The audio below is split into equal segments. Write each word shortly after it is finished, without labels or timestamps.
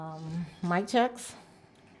Mic checks.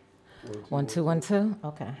 1, 2, 1, 2.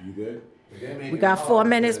 Okay. You good? We got 4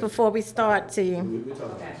 minutes before we start, team.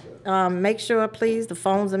 Make sure, please, the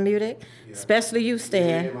phones are muted. Especially you,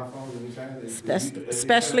 Stan.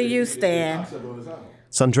 Especially you, Stan.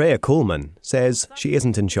 Sandrea Coleman says she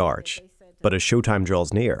isn't in charge. But as showtime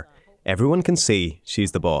draws near, everyone can see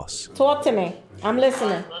she's the boss. Talk to me. I'm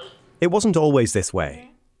listening. It wasn't always this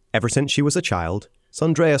way. Ever since she was a child,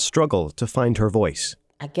 Sandrea struggled to find her voice.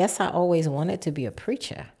 I guess I always wanted to be a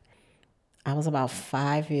preacher. I was about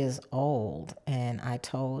 5 years old, and I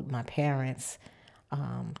told my parents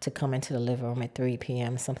to come into the living room at 3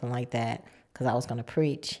 p.m., something like that, because I was going to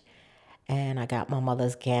preach. And I got my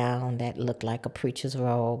mother's gown that looked like a preacher's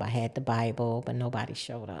robe. I had the Bible, but nobody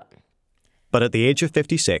showed up. But at the age of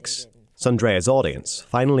 56, Sandrea's audience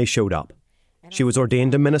finally showed up. She was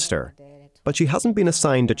ordained a minister, but she hasn't been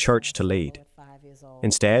assigned a church to lead.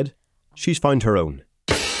 Instead, she's found her own.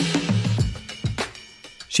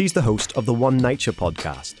 She's the host of the One Nighter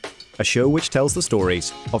podcast, a show which tells the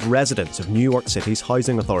stories of residents of New York City's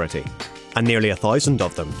housing authority. And nearly 1,000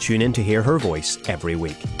 of them tune in to hear her voice every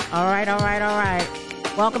week. All right.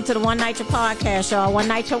 Welcome to the One Nighter podcast, y'all. One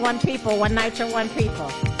Nighter, one people. One Nighter, one people.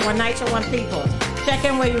 One Nighter, one people. Check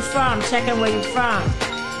in where you're from. Okay,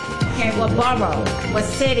 what borough, what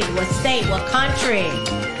city, what state, what country.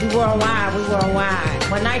 We worldwide.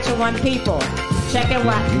 One Nighter, one people. Check in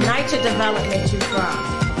what Nighter development you're from.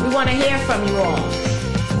 We want to hear from you all.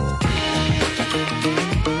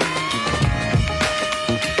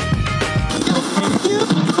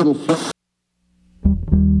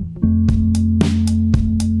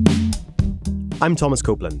 I'm Thomas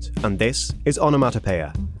Copeland, and this is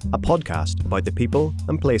Onomatopoeia, a podcast about the people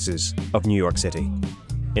and places of New York City.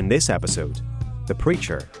 In this episode, the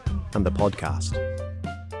preacher and the podcast.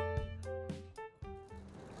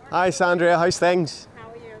 Hi, Sandrea. How's things? How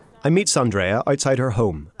are you? I meet Sandrea outside her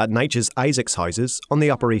home at Night's Isaac's houses on the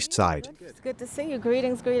Upper East Side. It's good to see you.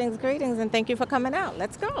 Greetings, and thank you for coming out.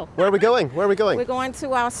 Let's go. Where are we going? We're going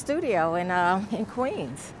to our studio in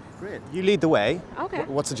Queens. Great. You lead the way. Okay.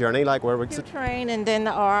 What's the journey like? Where are we? You train, and then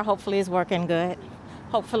the R hopefully is working good.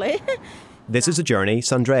 Hopefully. This is a journey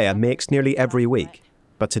Sandrea makes nearly every week.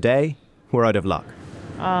 But today, we're out of luck.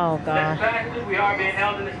 Oh, God. Exactly. We are being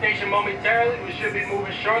held in the station momentarily. We should be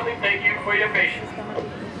moving shortly. Thank you for your patience.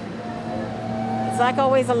 It's like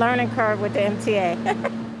always a learning curve with the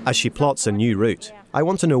MTA. As she plots a new route, I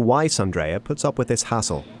want to know why Sandrea puts up with this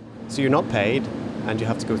hassle. So you're not paid, and you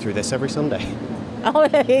have to go through this every Sunday? Oh,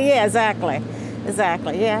 yeah, exactly,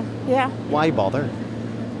 yeah. Why bother?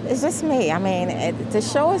 It's just me. I mean, the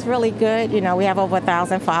show is really good. You know, we have over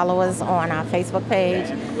 1,000 followers on our Facebook page.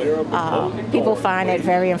 People find it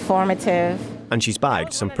very informative. And she's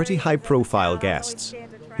bagged some pretty high-profile guests.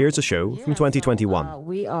 Here's a show from 2021.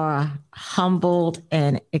 We are humbled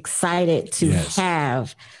and excited to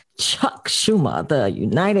have Chuck Schumer, the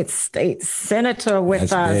United States Senator,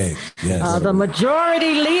 with us. Big. Yes. The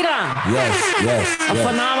majority leader. Yes. A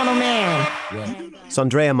phenomenal man. Yes.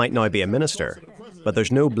 Sandrea might now be a minister, but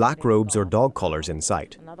there's no black robes or dog collars in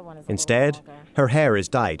sight. Instead, her hair is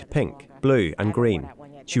dyed pink, blue and green.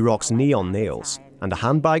 She rocks neon nails and a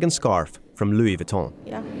handbag and scarf from Louis Vuitton.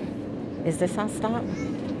 Yeah. Is this our stop?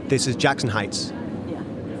 This is Jackson Heights. Yeah.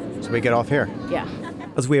 So we get off here. Yeah.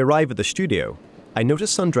 As we arrive at the studio, I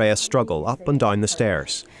notice Sandrea struggle up and down the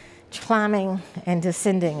stairs. Climbing and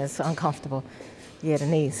descending is uncomfortable. Yeah, the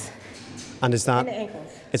knees. And is And the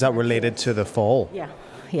ankles. that related to the fall? Yeah.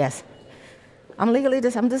 Yes. I'm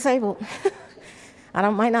disabled. I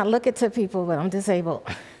might not look it to people, but I'm disabled.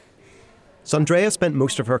 Sandrea spent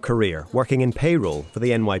most of her career working in payroll for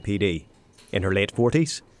the NYPD. In her late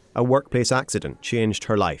 40s, a workplace accident changed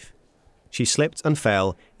her life. She slipped and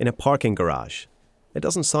fell in a parking garage. It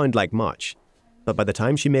doesn't sound like much, but by the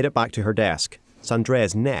time she made it back to her desk,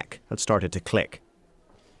 Sandrea's neck had started to click.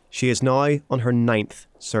 She is now on her 9th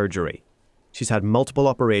surgery. She's had multiple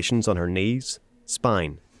operations on her knees,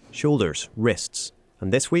 spine, shoulders, wrists,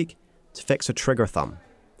 and this week, to fix a trigger thumb.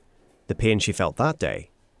 The pain she felt that day,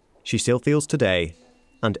 she still feels today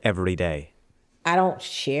and every day. I don't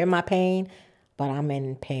share my pain, but I'm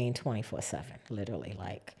in pain 24/7, literally.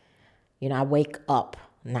 Like, I wake up,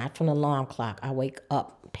 not from the alarm clock. I wake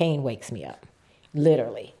up, pain wakes me up,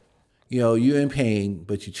 literally. You're in pain,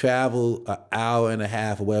 but you travel an hour and a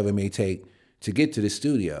half or whatever it may take to get to the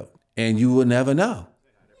studio, and you will never know.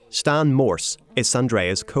 Stan Morse is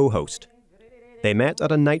Sandrea's co-host. They met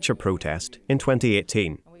at a Nighter protest in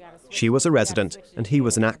 2018. She was a resident and he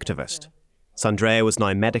was an activist. Sandrea was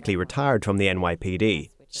now medically retired from the NYPD,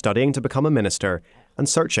 studying to become a minister and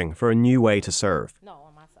searching for a new way to serve.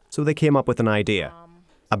 So they came up with an idea.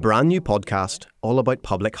 a brand new podcast all about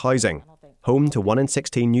public housing, home to 1 in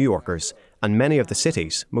 16 New Yorkers and many of the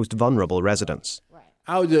city's most vulnerable residents.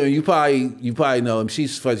 I would do. You probably know him.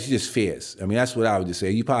 She's just fierce. I mean, that's what I would just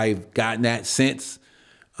say. You probably have gotten that sense,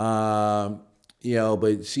 but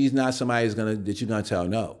she's not somebody that you're gonna tell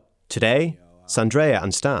no. Today, Sandrea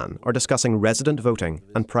and Stan are discussing resident voting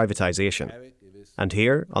and privatisation. And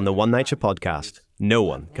here on the One NYCHA podcast, no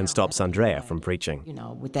one can stop Sandrea from preaching.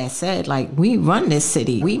 With that said, we run this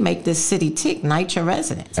city. We make this city tick, NYCHA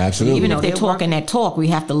residents. Absolutely. Even if they're talking that talk, we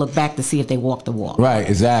have to look back to see if they walk the walk. Right,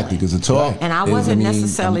 exactly, because the talk. And I wasn't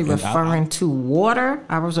necessarily referring to water.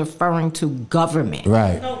 I was referring to government.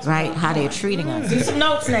 Right. Right, how they're treating us. Do some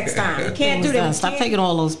notes next time. You can't do that. Stop taking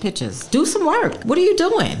all those pictures. Do some work. What are you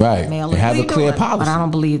doing? Right. Mail and have a clear policy. But I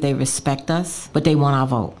don't believe they respect us, but they want our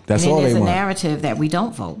vote. That's all they want. There's a narrative that we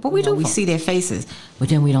don't vote, but we do. We see their faces, but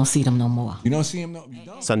then we don't see them no more. You don't see them no. You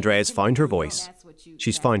don't. Sandrea's found her voice,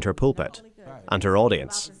 she's found her pulpit, and her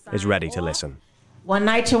audience is ready to listen. One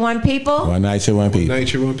NYCHA, one people. One NYCHA, one people. One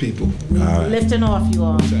NYCHA, one people. All right. Lifting off, you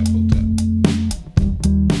all.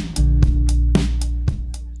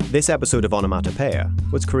 This episode of Onomatopoeia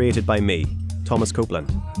was created by me, Thomas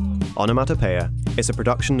Copeland. Onomatopoeia is a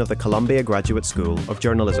production of the Columbia Graduate School of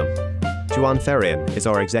Journalism. Joanne Ferrian is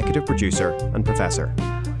our executive producer and professor.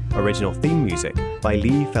 Original theme music by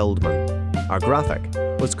Lee Feldman. Our graphic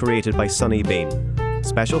was created by Sunny Bean.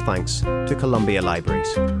 Special thanks to Columbia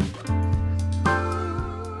Libraries.